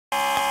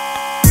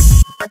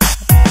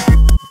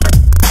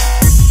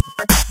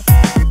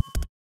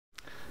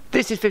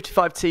This is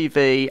 55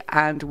 TV,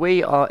 and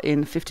we are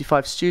in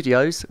 55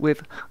 Studios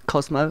with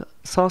Cosmo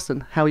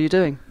Sarson. How are you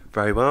doing?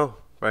 Very well,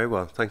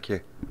 thank you.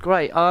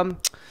 Great. How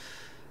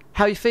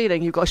are you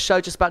feeling? You've got a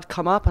show just about to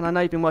come up, and I know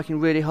you've been working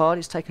really hard.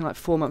 It's taken like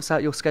 4 months out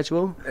of your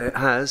schedule. It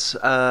has,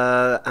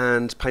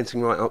 and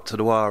painting right up to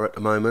the wire at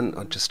the moment.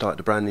 I just started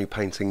a brand new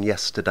painting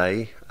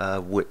yesterday,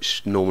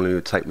 which normally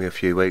would take me a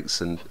few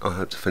weeks, and I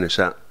hope to finish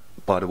that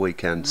by the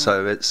weekend.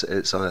 So it's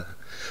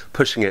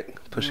pushing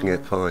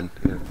it fine.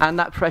 Yeah. And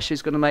that pressure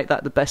is going to make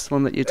that the best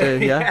one that you do,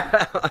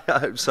 yeah? I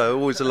hope so.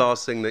 Always the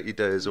last thing that you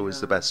do is always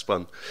the best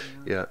one.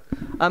 Yeah.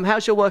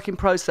 How's your working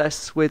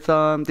process with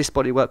this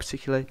bodywork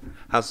particularly?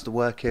 How's the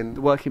work in?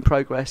 The work in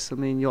progress. I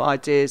mean, your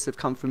ideas have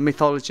come from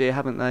mythology,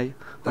 haven't they?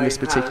 On this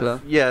particular.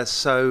 Yeah.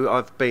 So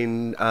I've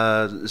been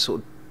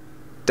sort of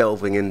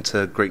delving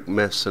into Greek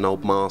myths and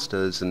old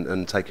masters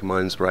and taking my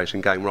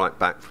inspiration, going right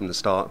back from the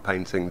start of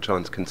painting,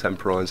 trying to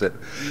contemporise it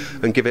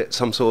and give it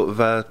some sort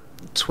of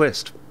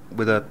twist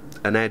with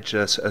an edge,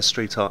 a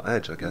street art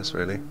edge, I guess,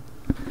 really.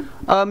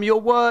 Your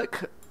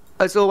work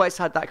has always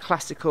had that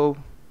classical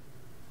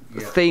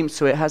theme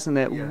to it, hasn't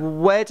it? Yeah.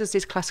 Where does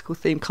this classical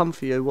theme come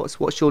for you?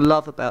 What's your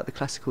love about the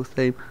classical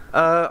theme?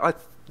 I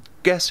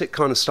guess it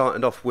kind of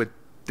started off with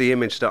the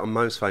image that I'm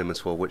most famous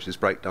for, which is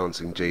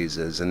breakdancing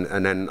Jesus,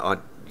 and then I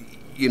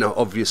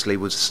obviously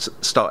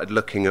started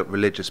looking at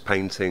religious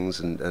paintings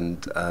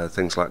and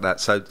things like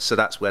that. So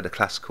that's where the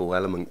classical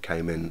element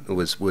came in.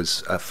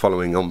 Was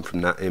following on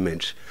from that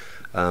image,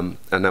 and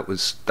that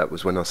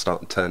was when I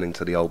started turning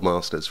to the old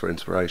masters for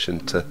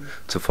inspiration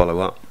to follow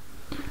up.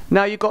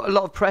 Now you got a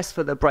lot of press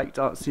for the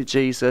breakdancing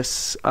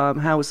Jesus.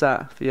 How was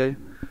that for you?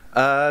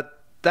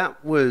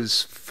 That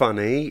was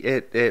funny.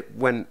 It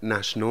went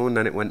national and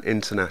then it went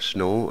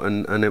international,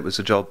 and it was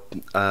a job.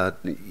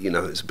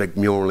 It's a big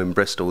mural in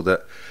Bristol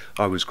that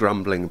I was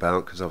grumbling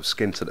about because I was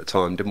skint at the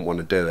time, didn't want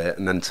to do it,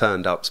 and then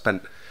turned up,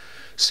 spent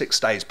 6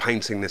 days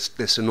painting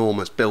this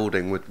enormous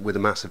building with a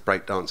massive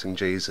breakdancing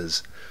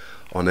Jesus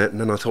on it, and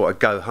then I thought I'd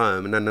go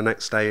home, and then the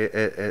next day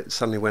it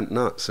suddenly went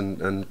nuts,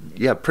 and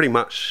yeah, pretty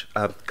much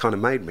kind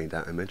of made me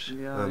that image.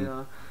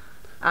 Yeah.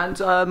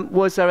 And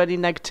was there any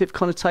negative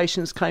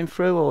connotations came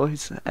through, or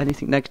is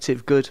anything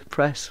negative good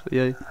press for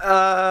you?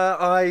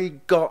 I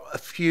got a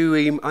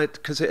few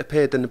because it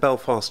appeared in the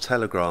Belfast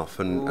Telegraph,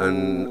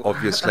 and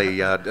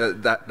obviously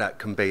that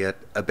can be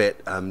a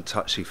bit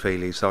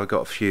touchy-feely. So I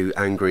got a few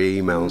angry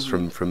emails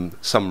from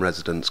some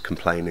residents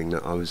complaining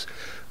that I was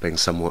being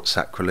somewhat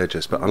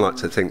sacrilegious. But I like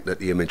to think that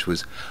the image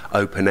was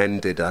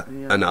open-ended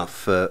enough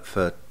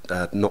for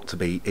not to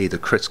be either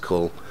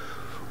critical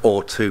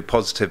or too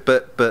positive,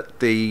 but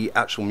the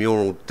actual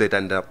mural did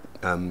end up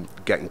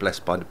getting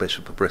blessed by the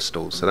Bishop of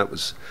Bristol, so that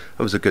was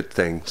a good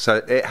thing. So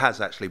it has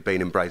actually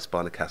been embraced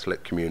by the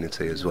Catholic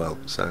community as well.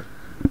 So,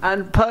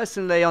 and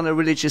personally, on a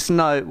religious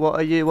note, what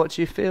do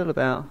you feel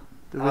about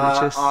the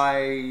religious?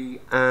 I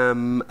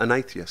am an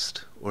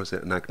atheist, or is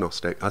it an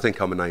agnostic? I think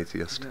I'm an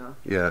atheist.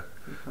 Yeah.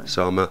 Okay.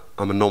 So I'm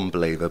a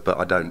non-believer, but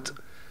I don't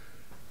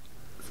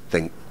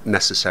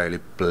necessarily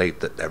believe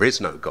that there is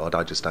no God.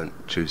 I just don't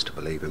choose to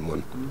believe in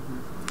one.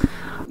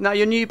 Now,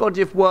 your new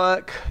body of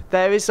work,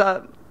 there is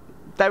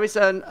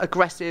an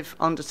aggressive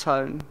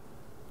undertone.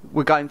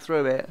 We're going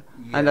through it,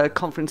 and a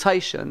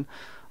confrontation.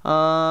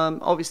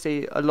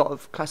 Obviously, a lot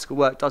of classical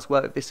work does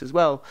work with this as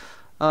well.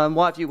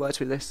 Why have you worked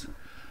with this?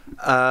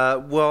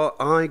 Well,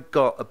 I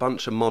got a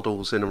bunch of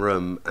models in a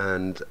room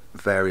and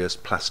various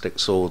plastic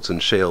swords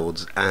and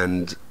shields,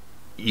 and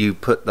you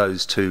put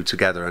those two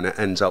together and it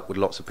ends up with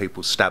lots of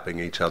people stabbing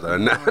each other,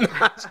 and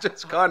that's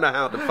just kind of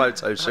how the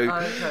photo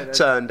shoot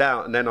turned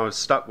out. And then I was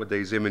stuck with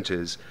these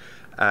images,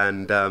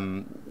 and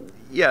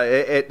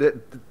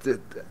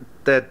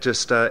they're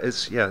just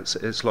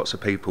it's lots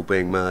of people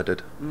being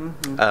murdered,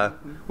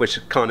 which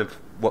is kind of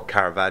what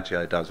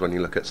Caravaggio does when you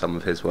look at some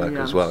of his work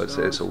as well.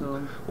 It's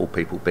all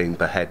people being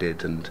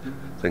beheaded and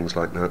things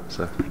like that.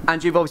 So.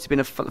 And you've obviously been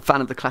a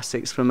fan of the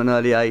classics from an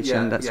early age,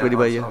 and that's really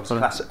where you.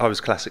 I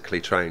was classically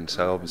trained,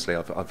 so obviously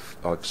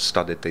I've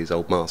studied these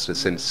old masters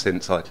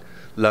since I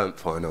learnt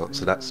fine art.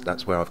 So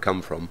that's where I've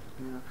come from.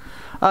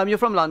 Yeah. You're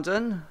from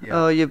London.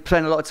 Yeah. You're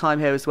spending a lot of time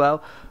here as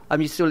well.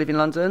 You still live in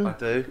London? I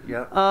do.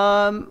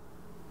 Yeah.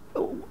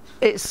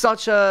 It's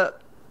such a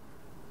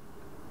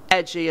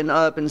edgy and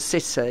urban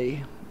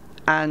city.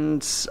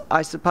 And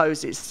I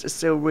suppose it's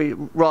still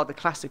rather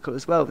classical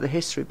as well, with the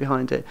history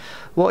behind it.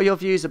 What are your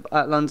views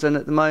about London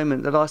at the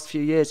moment? The last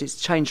few years, it's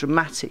changed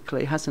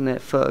dramatically, hasn't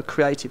it, for a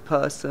creative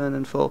person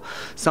and for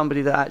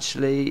somebody that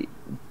actually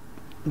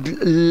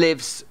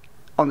lives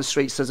on the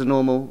streets as a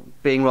normal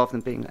being rather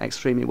than being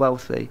extremely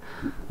wealthy.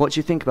 What do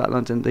you think about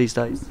London these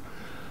days?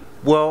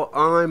 Well,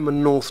 I'm a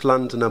North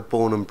Londoner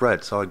born and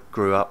bred, so I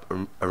grew up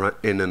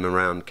in and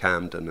around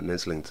Camden and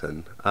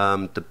Islington.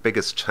 The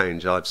biggest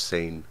change I've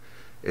seen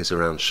is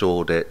around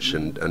Shoreditch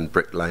and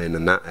Brick Lane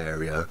and that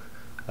area.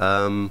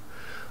 I'm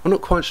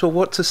not quite sure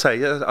what to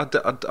say.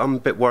 I'm a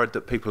bit worried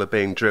that people are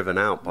being driven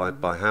out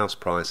by house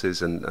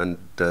prices, and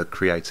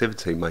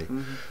creativity may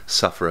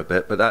suffer a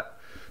bit, but that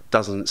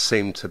doesn't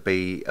seem to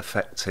be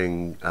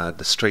affecting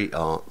the street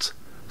art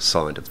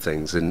side of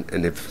things,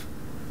 and if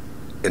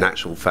in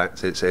actual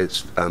fact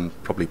it's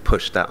probably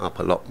pushed that up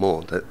a lot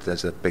more, that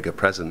there's a bigger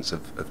presence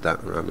of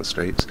that around the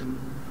streets.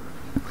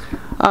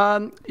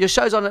 Your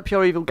show's on at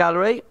Pure Evil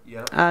Gallery,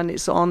 and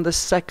it's on the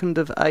 2nd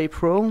of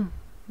April.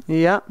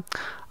 Yeah.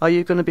 Are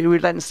you going to be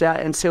relentlessly at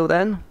it until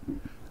then?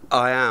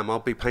 I am. I'll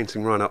be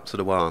painting right up to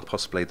the wire,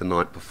 possibly the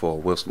night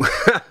before.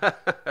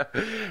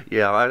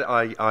 Yeah,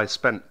 I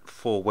spent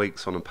 4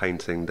 weeks on a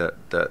painting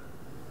that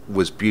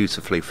was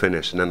beautifully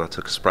finished, and then I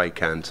took a spray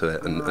can to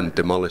it and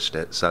demolished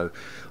it. So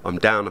I'm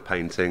down a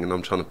painting, and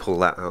I'm trying to pull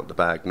that out the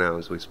bag now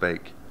as we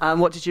speak.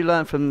 And what did you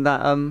learn from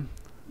that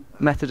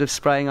method of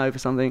spraying over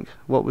something?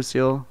 What was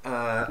your...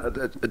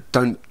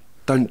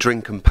 Don't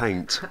drink and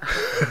paint.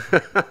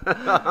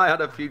 I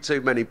had a few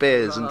too many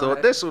beers and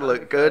thought this will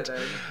look good,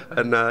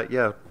 and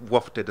yeah,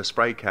 wafted a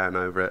spray can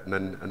over it, and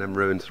then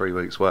ruined 3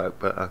 weeks' work.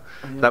 But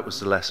that was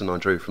the lesson I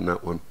drew from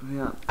that one.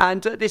 Yeah.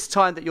 And at this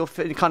time that you're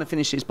kind of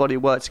finishing this body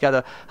of work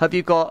together, have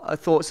you got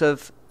thoughts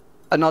of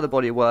another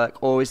body of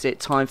work, or is it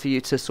time for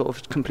you to sort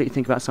of completely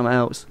think about something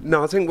else?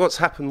 No, I think what's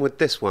happened with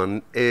this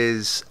one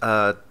is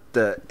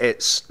that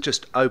it's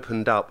just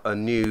opened up a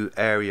new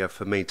area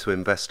for me to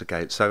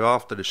investigate. So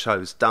after the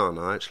show's done,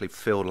 I actually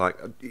feel like,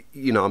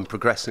 you know, I'm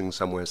progressing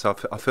somewhere. So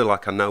I feel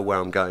like I know where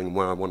I'm going and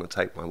where I want to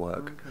take my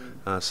work.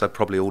 Okay. So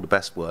probably all the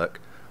best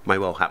work may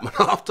well happen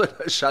after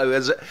the show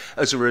as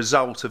a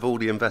result of all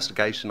the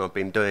investigation I've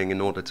been doing in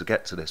order to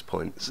get to this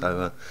point.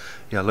 So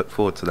yeah, I look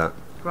forward to that.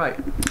 Great.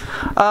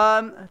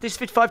 This is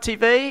 55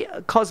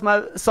 TV,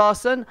 Cosmo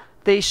Sarson.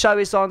 The show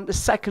is on the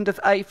 2nd of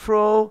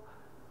April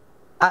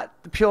at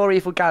the Pure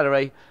Evil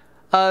Gallery.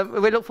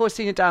 We look forward to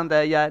seeing you down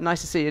there. Yeah,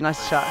 nice to see you.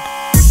 Nice to chat.